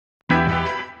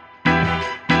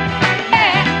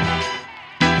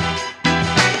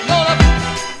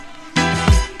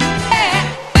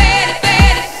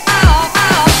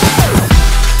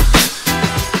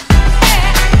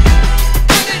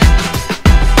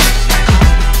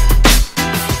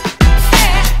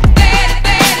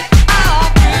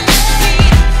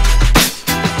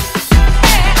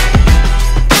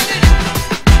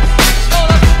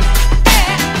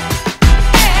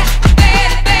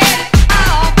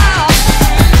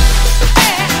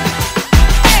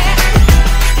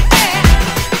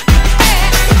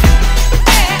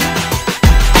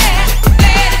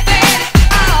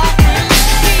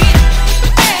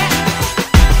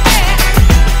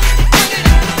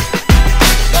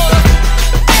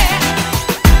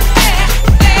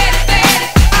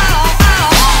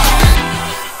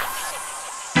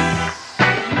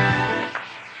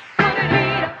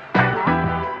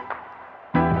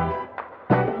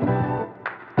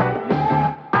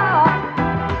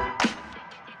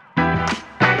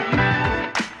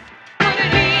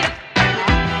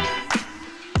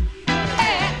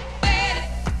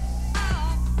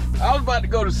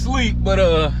to sleep,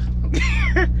 but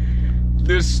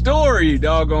this story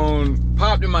doggone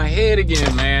popped in my head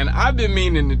again, man. I've been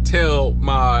meaning to tell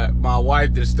my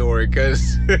wife this story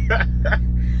because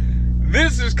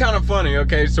this is kind of funny.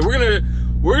 Okay, so we're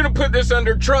gonna put this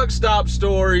under truck stop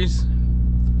stories.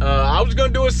 I was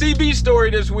gonna do a CB story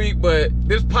this week, but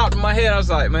this popped in my head. I was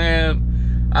like,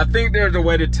 man, I think there's a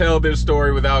way to tell this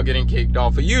story without getting kicked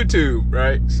off of YouTube,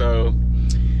 right? So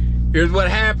here's what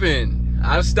happened.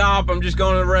 I stop, I'm just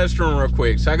going to the restroom real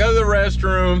quick. So I go to the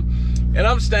restroom and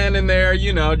I'm standing there,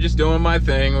 you know, just doing my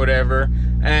thing, whatever.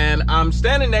 And I'm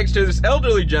standing next to this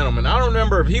elderly gentleman. I don't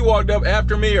remember if he walked up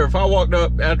after me or if I walked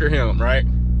up after him, right?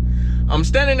 I'm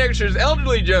standing next to this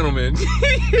elderly gentleman.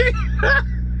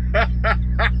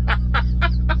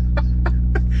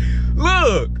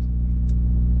 Look,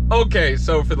 okay,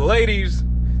 so for the ladies,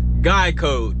 guy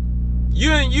code.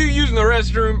 You using the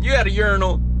restroom, you had a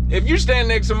urinal. If you stand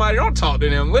next to somebody, don't talk to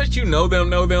them unless you know them,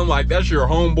 like that's your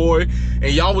homeboy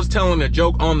and y'all was telling a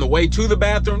joke on the way to the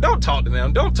bathroom. Don't talk to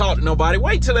them. Don't talk to nobody.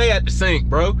 Wait till they at the sink,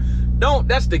 bro.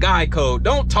 That's the guy code.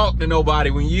 Don't talk to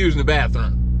nobody when you're using the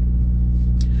bathroom.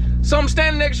 So I'm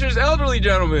standing next to this elderly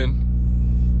gentleman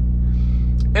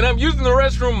and I'm using the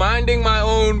restroom, minding my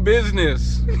own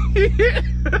business.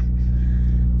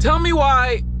 Tell me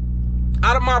why,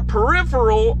 out of my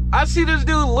peripheral, I see this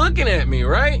dude looking at me,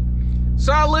 right?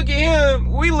 So I look at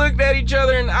him, we looked at each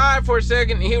other in the eye for a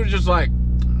second, and he was just like,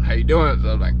 how you doing? So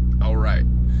I was like, all right.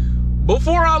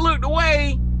 Before I looked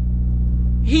away,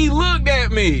 he looked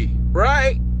at me,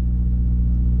 right?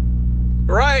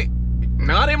 Right?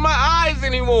 Not in my eyes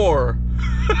anymore.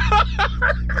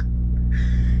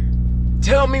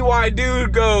 Tell me why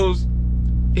dude goes,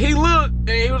 he looked, and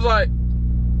he was like,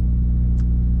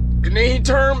 and then he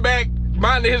turned back,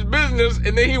 minded his business,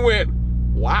 and then he went,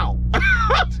 wow.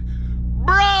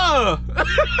 Bruh!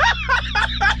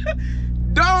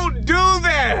 Don't do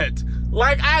that!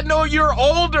 Like, I know you're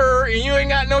older and you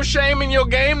ain't got no shame in your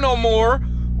game no more,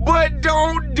 but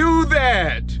don't do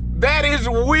that! That is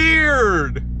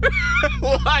weird!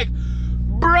 Like,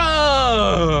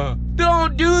 bruh!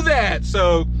 Don't do that!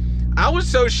 So, I was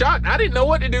so shocked. I didn't know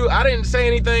what to do. I didn't say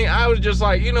anything. I was just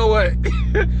like, you know what?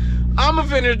 I'm gonna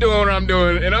finish doing what I'm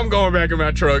doing and I'm going back in my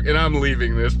truck and I'm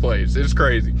leaving this place. It's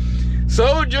crazy.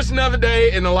 So just another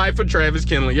day in the life of Travis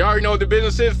Kinley. You already know what the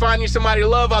business is. Finding somebody to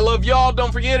love. I love y'all.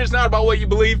 Don't forget, it's not about what you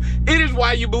believe. It is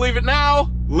why you believe it now.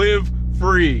 Live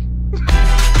free.